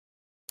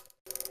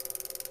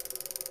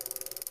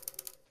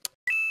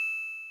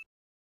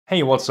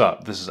Hey, what's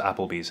up? This is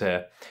Applebee's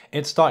here.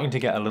 It's starting to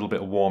get a little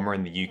bit warmer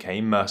in the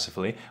UK,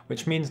 mercifully,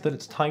 which means that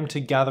it's time to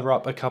gather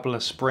up a couple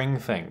of spring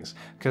things,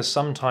 because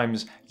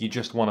sometimes you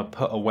just want to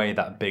put away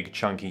that big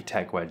chunky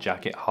techwear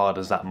jacket, hard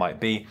as that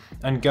might be,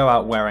 and go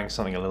out wearing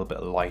something a little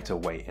bit lighter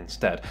weight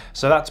instead.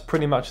 So that's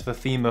pretty much the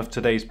theme of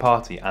today's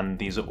party, and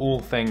these are all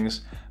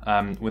things,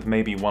 with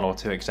maybe one or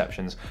two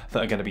exceptions,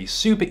 that are going to be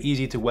super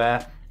easy to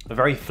wear,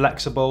 very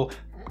flexible,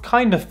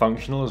 kind of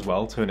functional as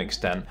well to an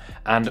extent,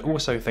 and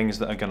also things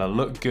that are going to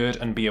look good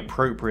and be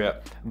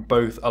appropriate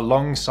both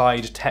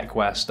alongside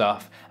techwear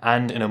stuff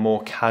and in a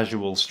more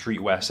casual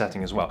streetwear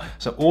setting as well.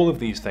 So all of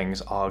these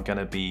things are going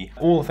to be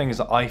all things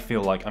that I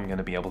feel like I'm going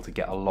to be able to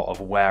get a lot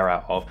of wear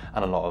out of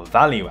and a lot of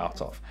value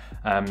out of.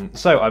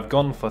 So I've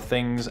gone for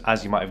things,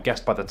 as you might have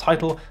guessed by the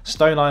title,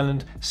 Stone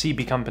Island,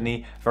 CP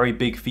Company, very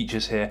big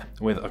features here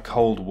with a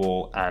cold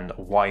wall and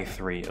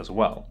Y-3 as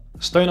well.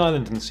 Stone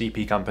Island and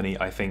CP Company,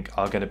 I think,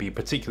 are going to be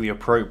particularly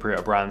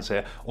appropriate brands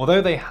here, although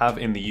they have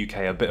in the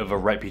UK a bit of a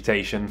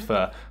reputation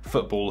for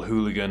football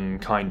hooligan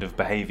kind of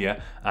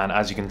behaviour, and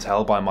as you can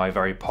tell by my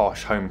very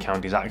posh home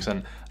counties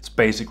accent, it's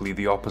basically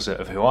the opposite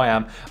of who I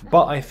am,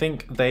 but I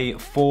think they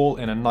fall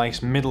in a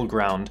nice middle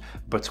ground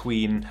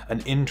between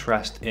an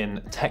interest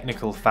in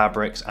technical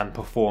fabrics and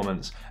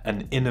performance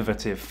and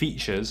innovative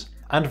features,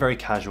 and very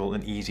casual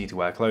and easy to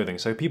wear clothing.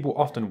 So people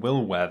often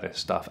will wear this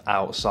stuff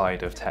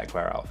outside of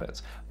techwear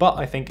outfits, but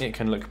I think it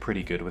can look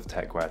pretty good with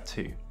techwear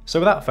too. So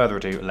without further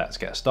ado, let's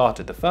get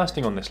started. The first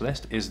thing on this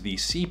list is the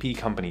CP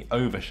Company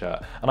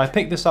overshirt, and I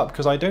picked this up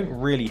because I don't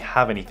really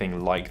have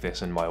anything like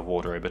this in my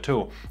wardrobe at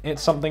all.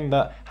 It's something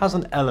that has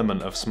an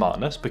element of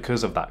smartness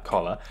because of that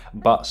collar,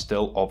 but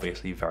still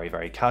obviously very,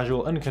 very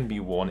casual and can be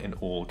worn in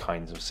all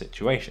kinds of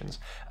situations.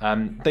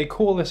 They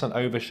call this an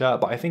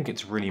overshirt, but I think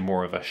it's really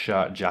more of a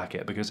shirt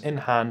jacket because in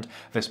hand,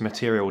 this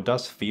material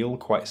does feel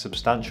quite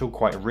substantial,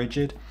 quite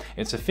rigid.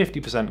 It's a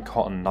 50%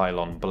 cotton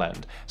nylon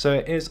blend, so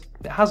it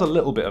has a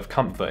little bit of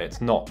comfort.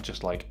 It's not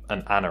just like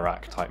an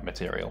anorak type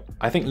material.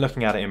 I think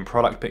looking at it in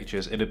product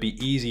pictures, it'd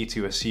be easy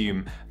to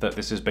assume that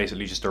this is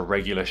basically just a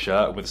regular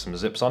shirt with some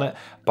zips on it,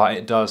 but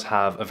it does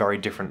have a very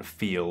different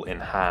feel in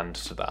hand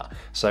to that.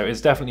 So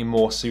it's definitely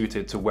more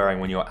suited to wearing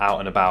when you're out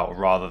and about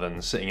rather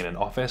than sitting in an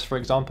office, for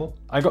example.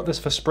 I got this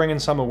for spring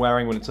and summer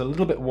wearing when it's a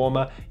little bit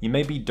warmer. You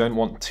maybe don't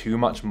want too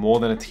much more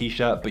than a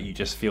t-shirt, but you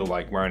just feel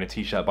like wearing a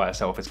t-shirt by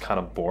itself is kind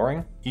of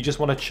boring. You just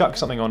want to chuck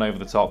something on over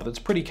the top that's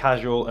pretty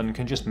casual and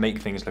can just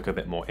make things look a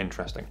bit more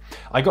interesting.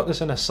 I got this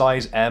in a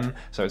size M,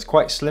 so it's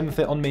quite slim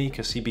fit on me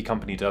because CP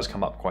Company does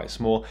come up quite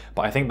small,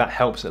 but I think that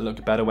helps it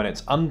look better when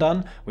it's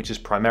undone, which is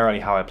primarily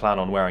how I plan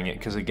on wearing it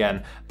because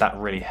again, that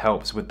really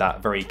helps with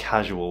that very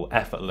casual,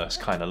 effortless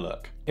kind of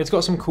look. It's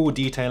got some cool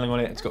detailing on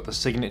it. It's got the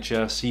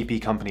signature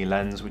CP Company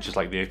lens, which is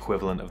like the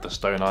equivalent of the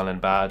Stone Island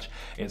badge.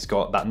 It's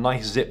got that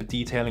nice zip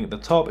detailing at the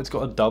top. It's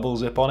got a double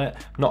zip on it.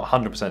 Not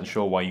 100%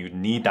 sure why you'd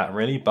need that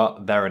really,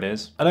 but there it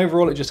is. And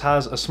overall, it just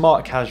has a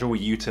smart, casual,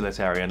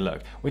 utilitarian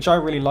look, which I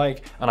really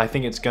like, and I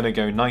think it's going to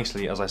go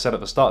nicely, as I said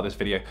at the start of this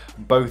video,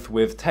 both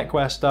with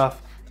techwear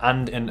stuff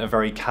and in a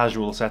very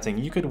casual setting.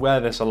 You could wear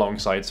this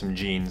alongside some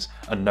jeans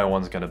and no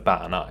one's going to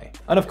bat an eye.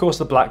 And of course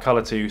the black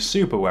colour too,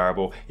 super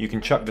wearable. You can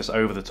chuck this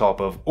over the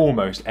top of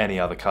almost any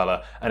other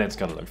colour and it's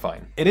going to look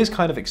fine. It is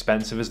kind of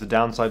expensive as the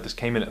downside. This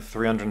came in at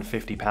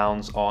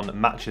 £350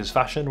 on Matches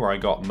Fashion, where I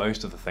got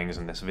most of the things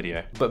in this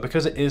video. But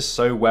because it is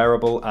so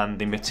wearable and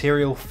the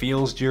material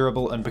feels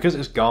durable, and because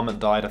it's garment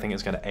dyed, I think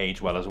it's going to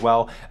age well as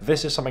well.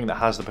 This is something that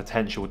has the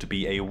potential to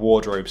be a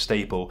wardrobe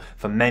staple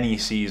for many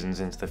seasons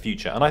into the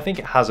future, and I think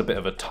it has a bit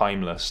of a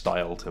timeless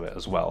style to it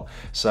as well.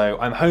 So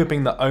I'm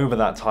hoping that over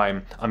that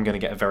time I'm going to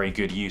get a very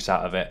good use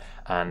out of it,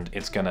 and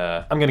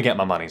I'm going to get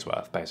my money's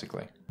worth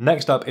basically.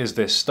 Next up is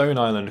this Stone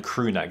Island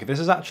crew neck. This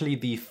is actually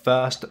the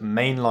first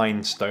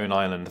mainline Stone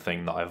Island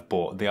thing that I've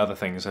bought. The other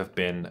things have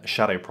been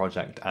Shadow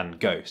Project and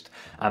Ghost.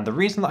 And the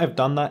reason that I've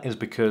done that is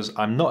because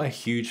I'm not a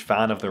huge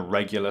fan of the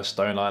regular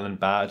Stone Island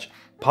badge.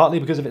 Partly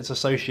because of its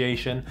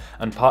association,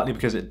 and partly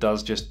because it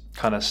does just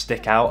kind of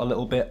stick out a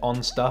little bit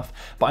on stuff.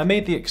 But I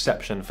made the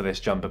exception for this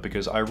jumper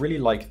because I really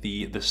like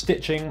the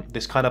stitching,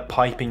 this kind of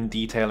piping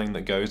detailing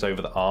that goes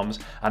over the arms,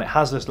 and it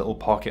has this little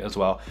pocket as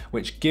well,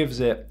 which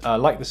gives it,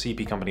 like the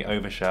CP Company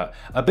overshirt,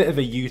 a bit of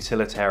a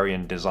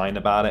utilitarian design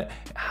about it.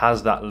 It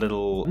has that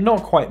little,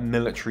 not quite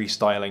military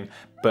styling,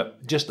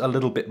 but just a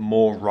little bit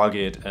more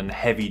rugged and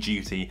heavy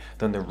duty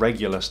than the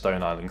regular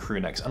Stone Island crew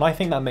necks, and I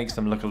think that makes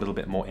them look a little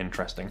bit more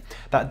interesting.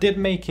 That did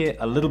make it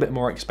a little bit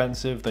more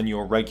expensive than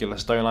your regular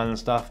Stone Island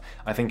stuff.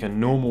 I think a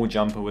normal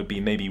jumper would be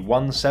maybe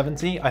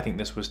 $170, I think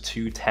this was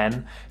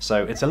 $210,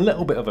 so it's a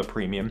little bit of a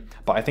premium,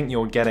 but I think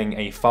you're getting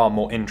a far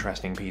more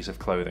interesting piece of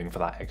clothing for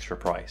that extra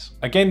price.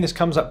 Again, this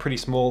comes up pretty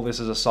small. This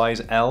is a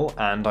size L,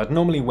 and I'd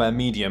normally wear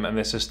medium, and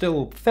this is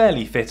still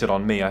fairly fitted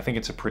on me. I think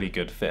it's a pretty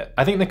good fit.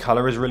 I think the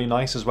colour is really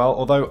nice as well,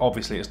 although although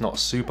obviously it's not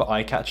super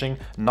eye-catching,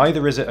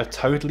 neither is it a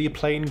totally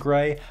plain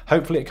grey.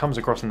 Hopefully it comes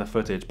across in the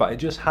footage, but it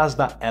just has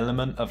that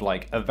element of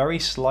like a very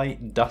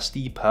slight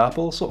dusty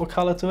purple sort of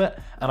colour to it,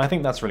 and I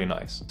think that's really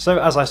nice. So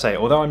as I say,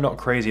 although I'm not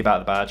crazy about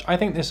the badge, I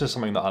think this is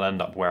something that I'll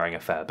end up wearing a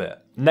fair bit.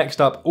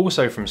 Next up,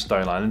 also from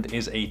Stone Island,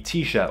 is a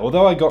t-shirt.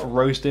 Although I got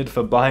roasted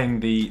for buying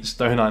the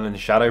Stone Island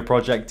Shadow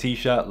Project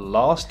t-shirt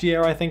last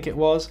year, I think it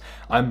was,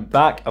 I'm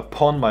back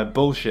upon my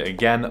bullshit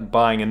again,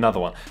 buying another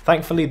one.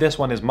 Thankfully, this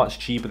one is much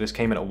cheaper. This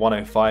came in at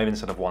 105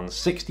 instead of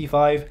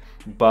 165,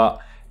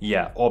 but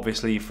yeah,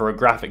 obviously for a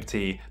graphic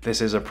tee,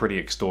 this is a pretty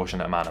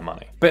extortionate amount of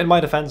money. But in my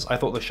defense, I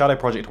thought the Shadow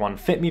Project one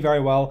fit me very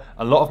well.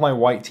 A lot of my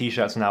white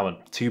t-shirts now are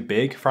too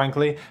big,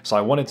 frankly, so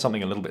I wanted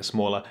something a little bit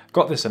smaller.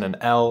 Got this in an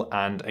L,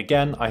 and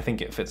again, I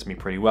think it fits me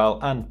pretty well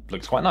and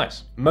looks quite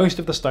nice. Most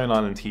of the Stone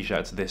Island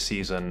t-shirts this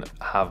season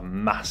have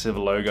massive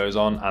logos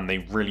on, and they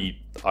really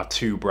are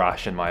too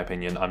brash in my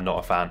opinion. I'm not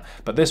a fan.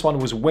 But this one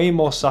was way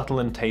more subtle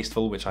and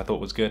tasteful, which I thought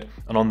was good.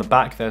 And on the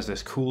back there's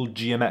this cool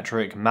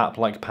geometric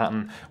map-like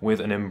pattern with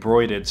an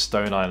embroidered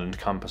Stone Island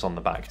compass on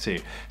the back too.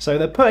 So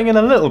they're putting in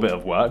a little bit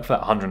of work for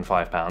that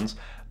 £105,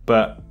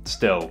 but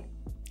still,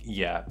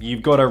 yeah,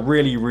 you've got to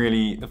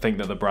really think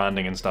that the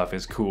branding and stuff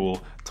is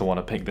cool to want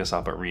to pick this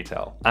up at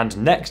retail. And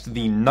next,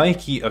 the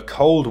Nike A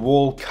Cold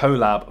Wall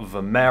Collab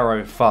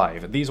Vomero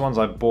 5. These ones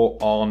I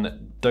bought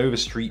on Dover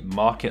Street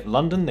Market,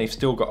 London. They've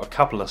still got a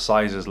couple of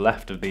sizes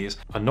left of these.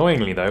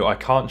 Annoyingly though, I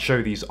can't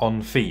show these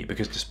on feet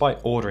because despite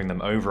ordering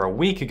them over a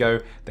week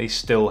ago, they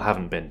still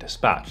haven't been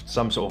dispatched.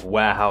 Some sort of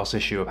warehouse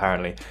issue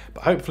apparently,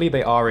 but hopefully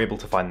they are able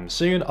to find them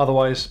soon,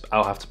 otherwise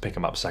I'll have to pick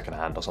them up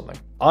secondhand or something.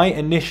 I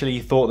initially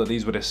thought that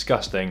these were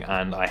disgusting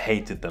and I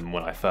hated them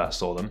when I first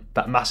saw them.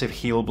 That massive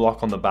heel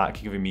block on the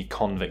back giving me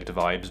convict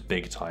vibes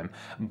big time,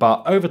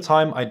 but over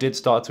time I did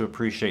start to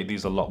appreciate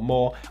these a lot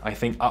more. I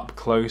think up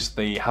close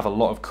they have a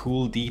lot of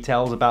cool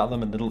details about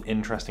them and little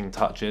interesting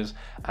touches,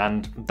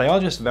 and they are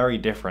just very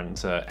different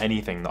to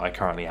anything that I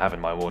currently have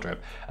in my wardrobe.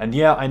 And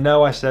yeah, I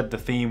know I said the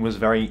theme was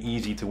very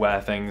easy to wear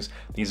things.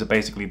 These are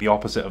basically the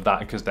opposite of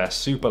that because they're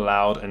super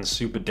loud and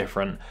super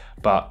different,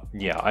 but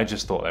yeah, I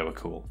just thought they were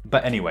cool.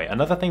 But anyway,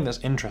 another thing that's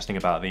interesting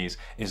about these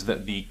is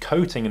that the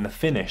coating and the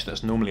finish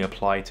that's normally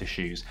applied to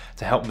shoes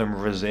to help them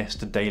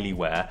resist daily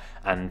wear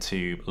and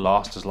to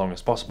last as long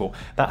as possible,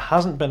 that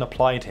hasn't been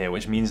applied here,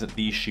 which means that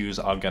these shoes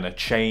are going to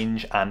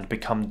change and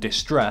become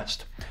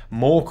distressed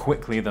more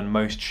quickly than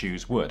most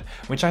shoes would,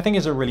 which I think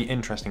is a really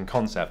interesting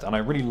concept, and I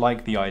really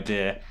like the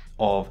idea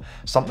of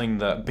something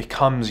that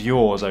becomes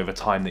yours over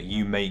time, that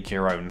you make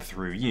your own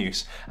through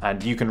use,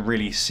 and you can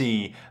really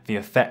see the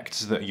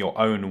effects that your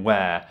own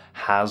wear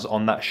has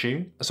on that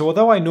shoe. So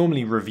although I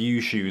normally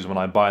review shoes when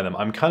I buy them,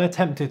 I'm kind of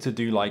tempted to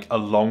do like a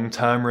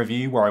long-term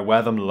review where I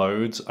wear them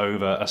loads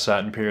over a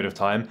certain period of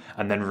time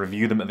and then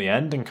review them at the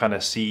end and kind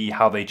of see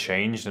how they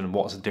changed and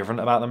what's different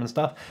about them and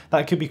stuff.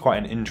 That could be quite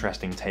an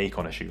interesting take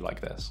on a shoe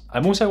like this.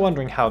 I'm also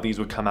wondering how these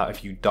would come out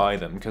if you dye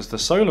them, because the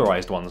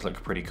solarized ones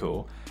look pretty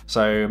cool.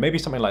 So maybe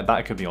something like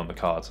that could be on the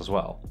cards as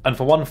well. And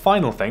for one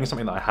final thing,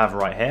 something that I have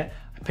right here,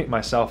 I picked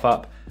myself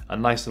up a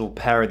nice little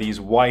pair of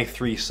these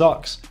Y-3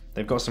 socks.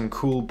 They've got some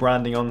cool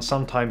branding on.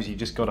 Sometimes you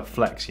just gotta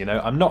flex, you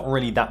know? I'm not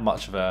really that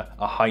much of a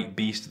hype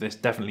beast. This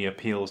definitely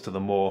appeals to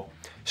the more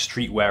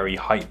streetwear-y,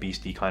 hype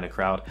beasty kind of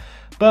crowd.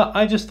 But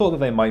I just thought that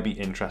they might be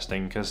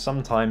interesting because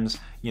sometimes,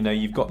 you know,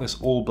 you've got this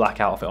all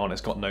black outfit on,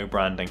 it's got no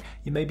branding.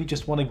 You maybe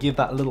just want to give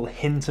that little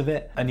hint of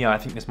it. And yeah, I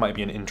think this might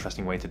be an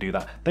interesting way to do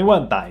that. They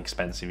weren't that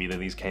expensive either.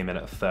 These came in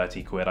at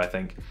 30 quid, I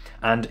think.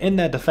 And in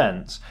their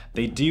defense,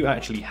 they do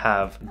actually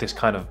have this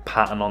kind of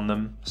pattern on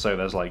them. So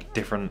there's like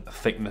different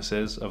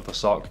thicknesses of the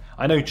sock.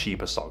 I know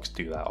cheaper socks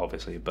do that,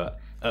 obviously, but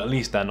at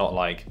least they're not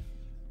like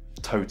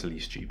totally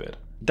stupid.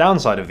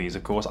 Downside of these,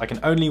 of course, I can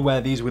only wear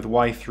these with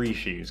Y-3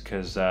 shoes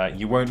because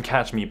you won't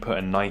catch me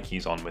putting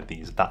Nikes on with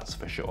these, that's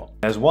for sure.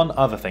 There's one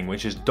other thing,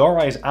 which is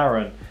Dorai's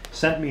Aaron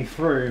sent me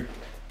through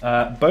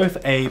both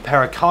a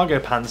pair of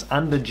cargo pants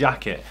and a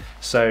jacket.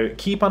 So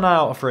keep an eye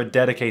out for a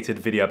dedicated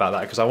video about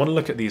that because I want to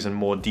look at these in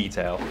more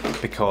detail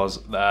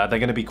because they're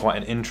going to be quite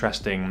an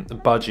interesting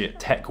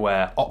budget tech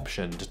wear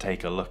option to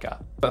take a look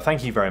at. But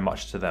thank you very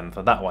much to them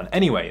for that one.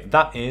 Anyway,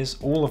 that is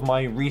all of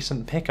my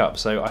recent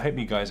pickups, so I hope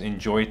you guys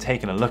enjoyed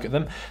taking a look at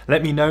them.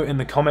 Let me know in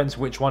the comments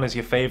which one is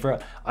your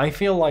favorite. I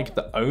feel like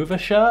the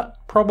overshirt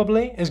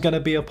probably is going to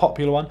be a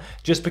popular one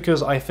just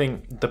because I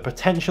think the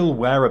potential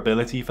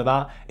wearability for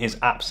that is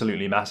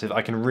absolutely massive.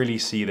 I can really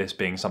see this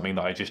being something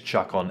that I just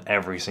chuck on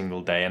every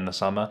single day in the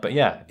summer. But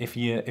yeah, if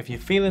you're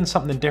feeling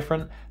something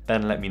different,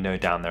 then let me know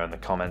down there in the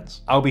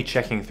comments. I'll be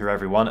checking through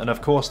everyone, and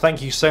of course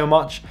thank you so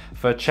much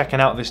for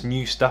checking out this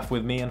new stuff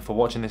with me and for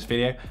watching this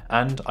video,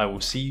 and I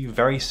will see you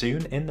very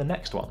soon in the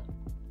next one.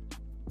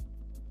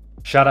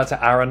 Shout out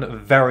to Aaron,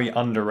 very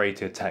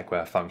underrated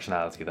techwear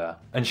functionality there.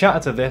 And shout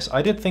out to this,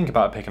 I did think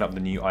about picking up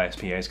the new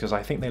ISPAs because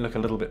I think they look a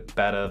little bit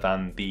better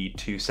than the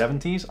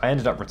 270s. I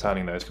ended up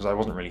returning those because I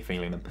wasn't really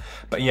feeling them.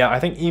 But yeah, I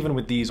think even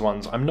with these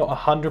ones, I'm not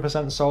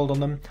 100% sold on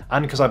them.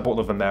 And because I bought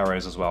the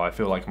Vomeros as well, I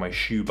feel like my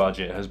shoe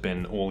budget has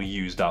been all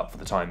used up for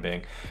the time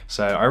being.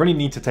 So I really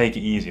need to take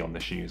it easy on the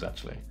shoes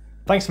actually.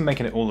 Thanks for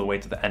making it all the way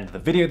to the end of the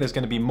video. There's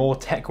going to be more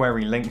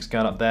tech-weary links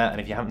going up there,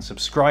 and if you haven't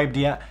subscribed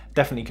yet,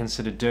 definitely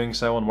consider doing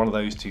so on one of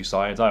those two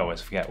sides. I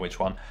always forget which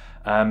one.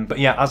 But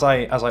yeah, as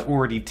I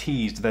already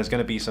teased, there's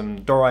going to be some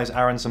Dorai's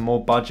Aaron, some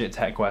more budget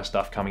techwear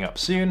stuff coming up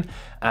soon,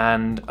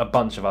 and a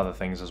bunch of other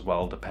things as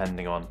well,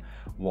 depending on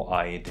what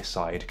I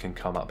decide can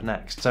come up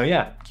next. So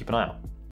yeah, keep an eye out.